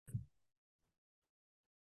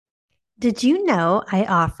Did you know I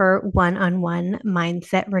offer one on one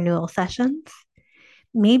mindset renewal sessions?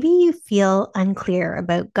 Maybe you feel unclear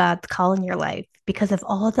about God's call in your life because of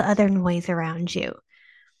all the other noise around you.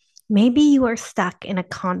 Maybe you are stuck in a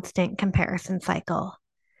constant comparison cycle.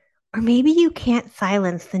 Or maybe you can't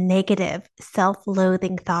silence the negative, self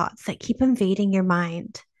loathing thoughts that keep invading your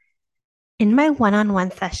mind. In my one on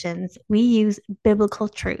one sessions, we use biblical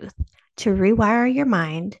truth to rewire your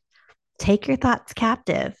mind, take your thoughts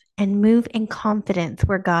captive, and move in confidence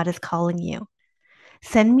where God is calling you.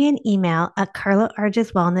 Send me an email at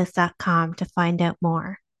carlaargeswellness.com to find out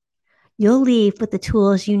more. You'll leave with the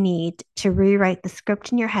tools you need to rewrite the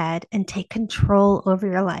script in your head and take control over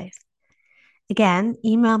your life. Again,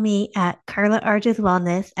 email me at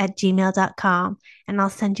carlaargeswellness@gmail.com and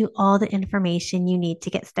I'll send you all the information you need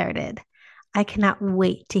to get started. I cannot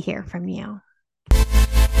wait to hear from you.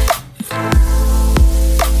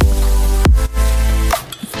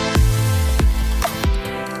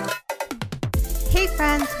 Hey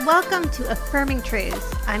friends, welcome to Affirming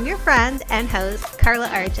Truths. I'm your friend and host, Carla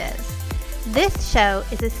Arges. This show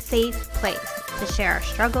is a safe place to share our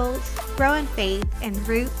struggles, grow in faith, and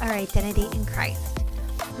root our identity in Christ.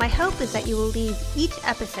 My hope is that you will leave each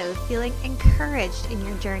episode feeling encouraged in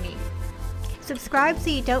your journey. Subscribe so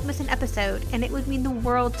you don't miss an episode, and it would mean the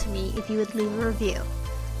world to me if you would leave a review.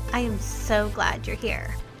 I am so glad you're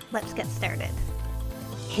here. Let's get started.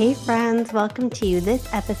 Hey friends, welcome to this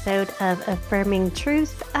episode of Affirming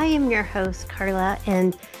Truth. I am your host, Carla,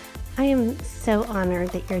 and I am so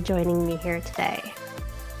honored that you're joining me here today.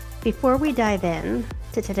 Before we dive in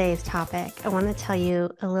to today's topic, I want to tell you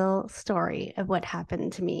a little story of what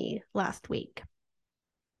happened to me last week.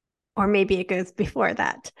 Or maybe it goes before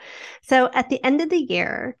that. So at the end of the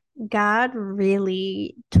year, God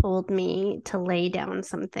really told me to lay down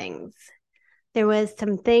some things. There was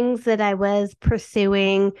some things that I was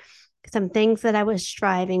pursuing, some things that I was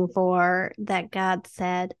striving for that God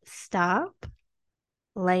said, stop,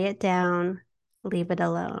 lay it down, leave it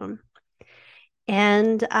alone.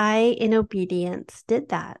 And I, in obedience, did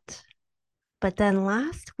that. But then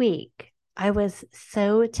last week, I was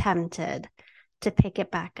so tempted to pick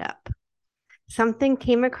it back up. Something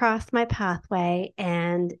came across my pathway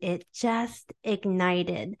and it just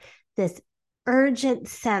ignited this urgent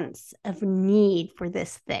sense of need for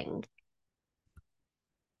this thing.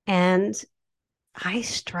 And I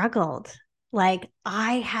struggled. Like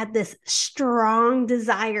I had this strong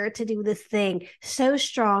desire to do this thing, so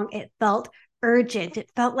strong, it felt urgent.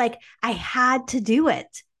 It felt like I had to do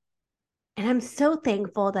it. And I'm so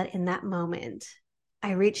thankful that in that moment,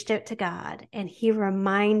 I reached out to God and He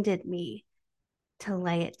reminded me to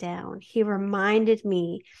lay it down. He reminded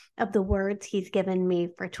me of the words He's given me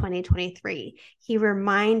for 2023. He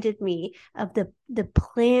reminded me of the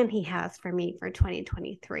plan He has for me for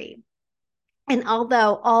 2023. And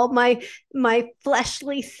although all my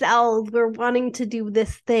fleshly cells were wanting to do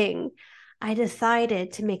this thing, I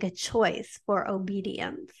decided to make a choice for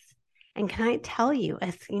obedience. And can I tell you,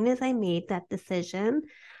 as soon as I made that decision,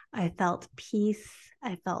 I felt peace,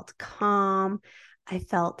 I felt calm, I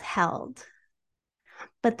felt held.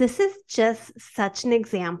 But this is just such an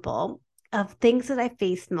example of things that I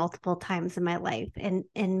faced multiple times in my life. And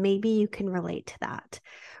maybe you can relate to that.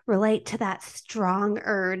 Relate to that strong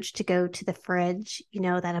urge to go to the fridge,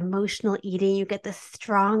 that emotional eating. You get this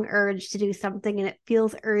strong urge to do something and it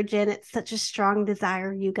feels urgent. It's such a strong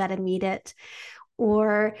desire. You got to meet it.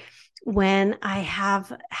 Or when I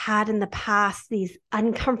have had in the past these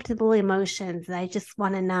uncomfortable emotions that I just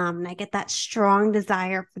want to numb, and I get that strong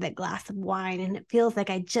desire for that glass of wine, and it feels like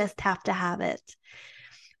I just have to have it.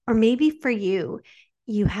 Or maybe for you,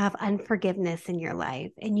 you have unforgiveness in your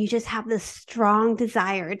life, and you just have this strong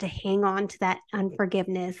desire to hang on to that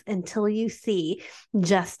unforgiveness until you see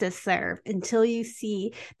justice served, until you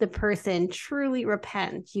see the person truly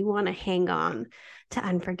repent. You want to hang on to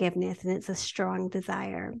unforgiveness, and it's a strong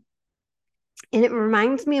desire. And it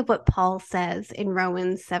reminds me of what Paul says in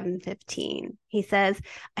Romans 7:15. He says,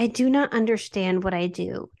 I do not understand what I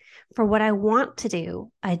do. For what I want to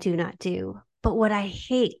do, I do not do. But what I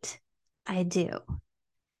hate, I do.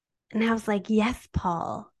 And I was like, yes,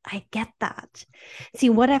 Paul, I get that. See,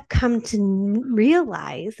 what I've come to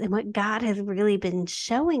realize and what God has really been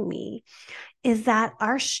showing me is that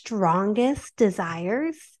our strongest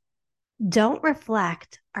desires don't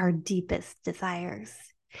reflect our deepest desires.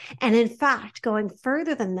 And in fact, going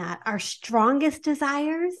further than that, our strongest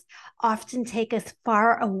desires often take us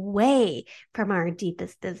far away from our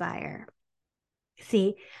deepest desire.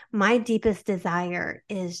 See, my deepest desire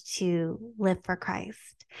is to live for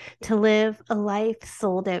Christ, to live a life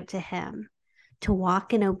sold out to Him, to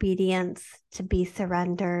walk in obedience, to be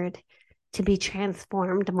surrendered, to be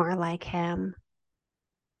transformed more like him.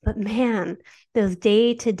 But man, those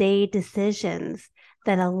day-to-day decisions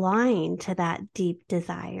that align to that deep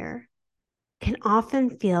desire can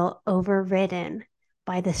often feel overridden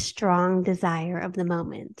by the strong desire of the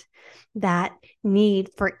moment, that need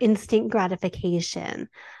for instant gratification,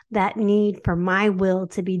 that need for my will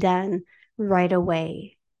to be done right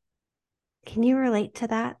away. Can you relate to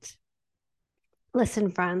that? Listen,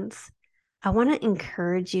 friends, I want to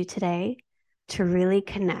encourage you today to really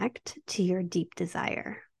connect to your deep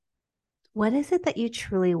desire. What is it that you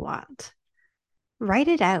truly want? Write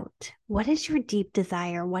it out. What is your deep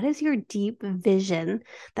desire? What is your deep vision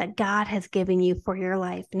that God has given you for your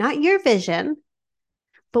life? Not your vision,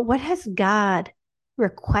 but what has God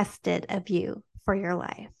requested of you for your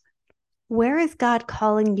life? Where is God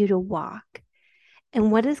calling you to walk?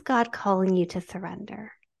 And what is God calling you to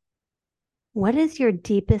surrender? What is your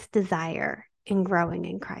deepest desire in growing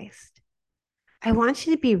in Christ? I want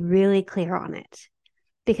you to be really clear on it,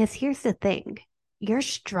 because here's the thing. Your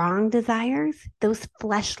strong desires, those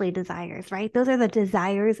fleshly desires, right? Those are the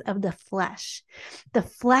desires of the flesh. The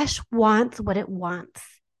flesh wants what it wants,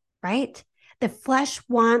 right? The flesh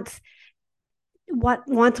wants what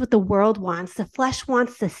the world wants. The flesh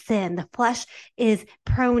wants to sin. The flesh is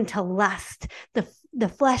prone to lust. The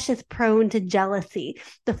flesh is prone to jealousy.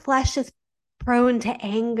 The flesh is prone to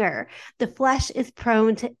anger. The flesh is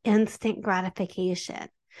prone to instant gratification.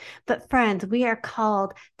 But friends, we are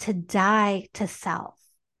called to die to self,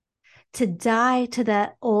 to die to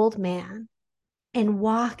the old man and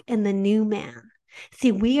walk in the new man.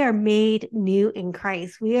 See, we are made new in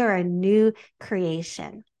Christ. We are a new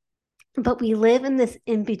creation. But we live in this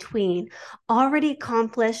in between, already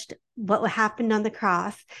accomplished what happened on the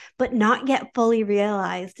cross, but not yet fully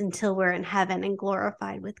realized until we're in heaven and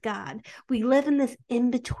glorified with God. We live in this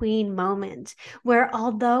in between moment where,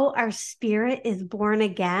 although our spirit is born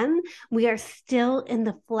again, we are still in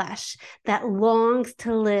the flesh that longs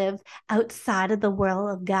to live outside of the will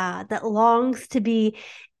of God, that longs to be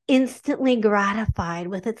instantly gratified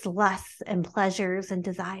with its lusts and pleasures and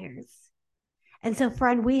desires. And so,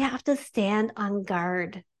 friend, we have to stand on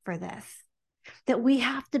guard for this, that we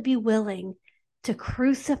have to be willing to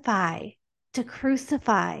crucify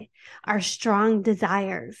our strong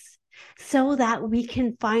desires so that we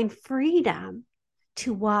can find freedom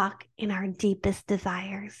to walk in our deepest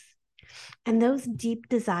desires. And those deep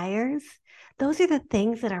desires, those are the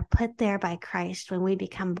things that are put there by Christ when we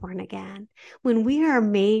become born again. When we are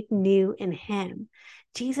made new in him,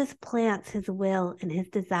 Jesus plants his will and his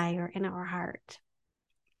desire in our heart.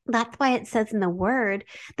 That's why it says in the word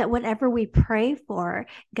that whatever we pray for,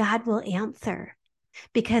 God will answer,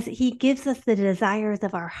 because he gives us the desires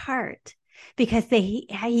of our heart, because he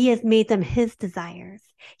has made them his desires.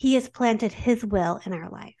 He has planted his will in our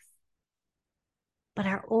life. But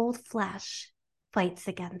our old flesh fights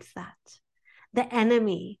against that. The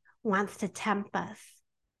enemy wants to tempt us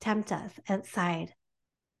outside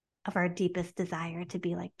of our deepest desire to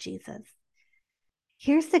be like Jesus.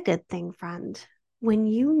 Here's the good thing, friend. When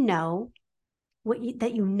you know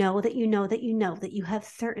that you have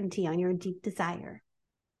certainty on your deep desire,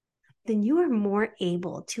 then you are more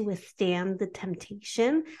able to withstand the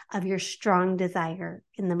temptation of your strong desire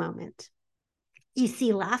in the moment. You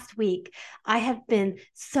see, last week, I have been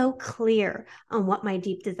so clear on what my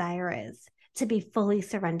deep desire is, to be fully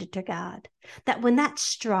surrendered to God, that when that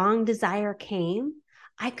strong desire came,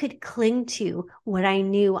 I could cling to what I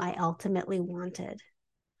knew I ultimately wanted.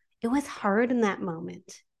 It was hard in that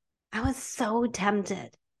moment. I was so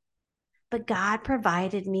tempted. But God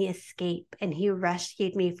provided me escape, and he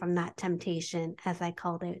rescued me from that temptation as I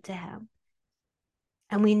called out to him.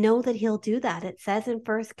 And we know that he'll do that. It says in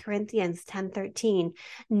 1 Corinthians 10:13,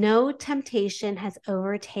 no temptation has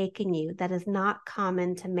overtaken you that is not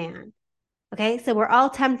common to man. Okay, so we're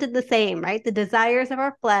all tempted the same, right? The desires of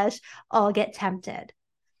our flesh all get tempted.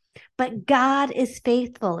 But God is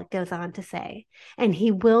faithful, it goes on to say, and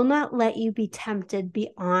he will not let you be tempted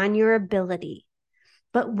beyond your ability.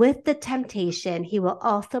 But with the temptation, he will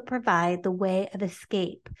also provide the way of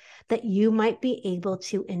escape that you might be able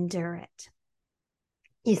to endure it.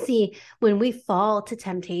 You see, when we fall to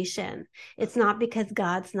temptation, it's not because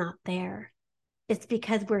God's not there. It's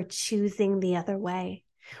because we're choosing the other way.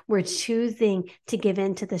 We're choosing to give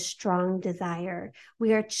in to the strong desire.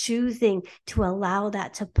 We are choosing to allow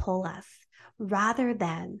that to pull us rather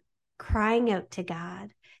than crying out to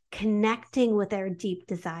God, connecting with our deep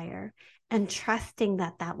desire, and trusting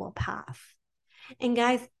that that will pass. And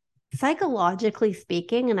guys, psychologically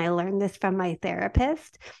speaking, and I learned this from my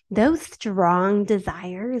therapist, those strong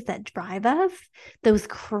desires that drive us, those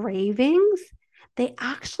cravings, they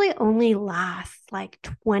actually only last like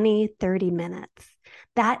 20, 30 minutes.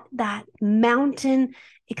 That mountain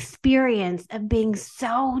experience of being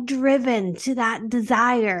so driven to that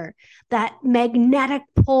desire, that magnetic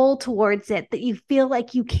pull towards it, that you feel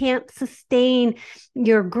like you can't sustain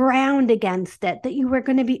your ground against it, that you are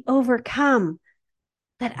going to be overcome,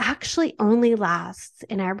 that actually only lasts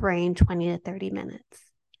in our brain 20 to 30 minutes.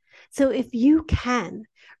 So if you can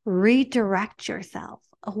redirect yourself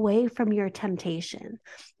away from your temptation,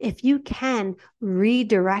 if you can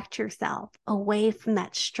redirect yourself away from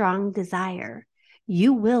that strong desire,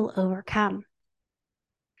 you will overcome.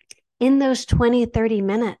 In those 20, 30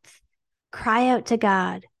 minutes, cry out to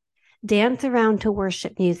God, dance around to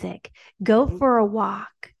worship music, go for a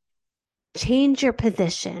walk, change your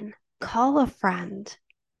position, call a friend.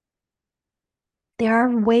 There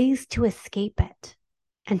are ways to escape it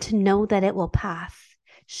and to know that it will pass.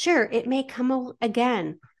 Sure, it may come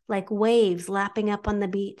again like waves lapping up on the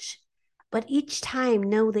beach, but each time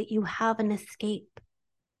know that you have an escape.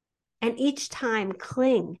 And each time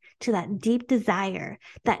cling to that deep desire,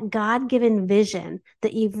 that God-given vision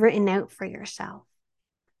that you've written out for yourself.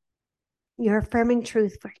 Your affirming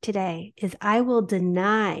truth for today is, I will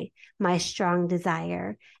deny my strong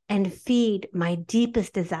desire and feed my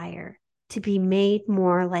deepest desire to be made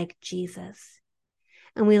more like Jesus.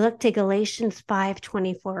 And we look to Galatians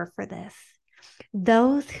 5:24 for this.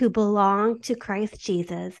 Those who belong to Christ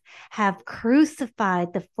Jesus have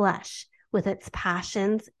crucified the flesh with its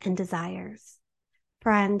passions and desires.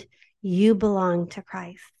 Friend, you belong to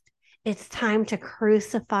Christ. It's time to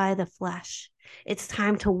crucify the flesh. It's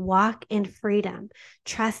time to walk in freedom,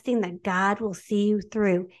 trusting that God will see you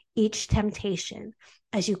through each temptation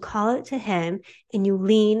as you call it to Him and you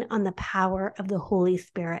lean on the power of the Holy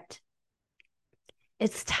Spirit.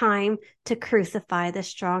 It's time to crucify the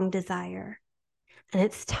strong desire. And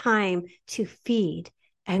it's time to feed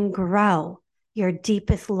and grow your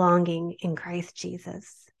deepest longing in Christ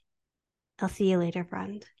Jesus. I'll see you later,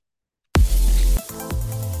 friend.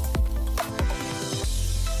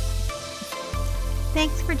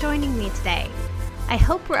 Thanks for joining me today. I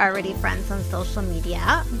hope we're already friends on social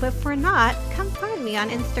media, but if we're not, come find me on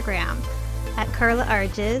Instagram at Carla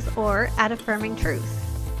Arges or at Affirming Truth.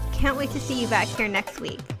 Can't wait to see you back here next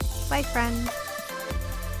week. Bye, friends.